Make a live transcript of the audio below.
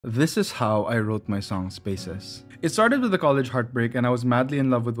This is how I wrote my song Spaces. It started with a college heartbreak and I was madly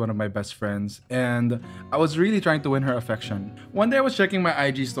in love with one of my best friends and I was really trying to win her affection. One day I was checking my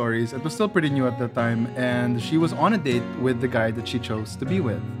IG stories, it was still pretty new at the time, and she was on a date with the guy that she chose to be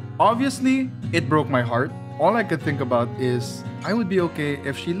with. Obviously, it broke my heart. All I could think about is I would be okay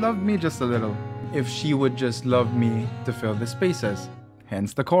if she loved me just a little. If she would just love me to fill the spaces.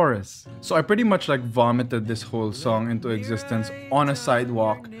 Hence the chorus. So I pretty much vomited this whole song into existence on a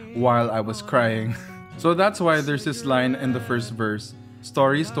sidewalk while I was crying. So that's why there's this line in the first verse,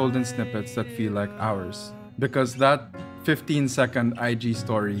 stories told in snippets that feel like hours. Because that 15-second IG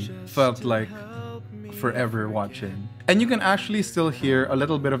story felt like forever watching. And you can actually still hear a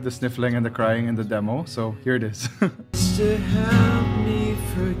little bit of the sniffling and the crying in the demo, so here it is. To help me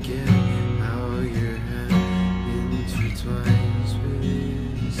forget how your hand intertwines with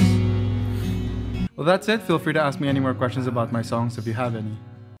this. Well, that's it. Feel free to ask me any more questions about my songs if you have any.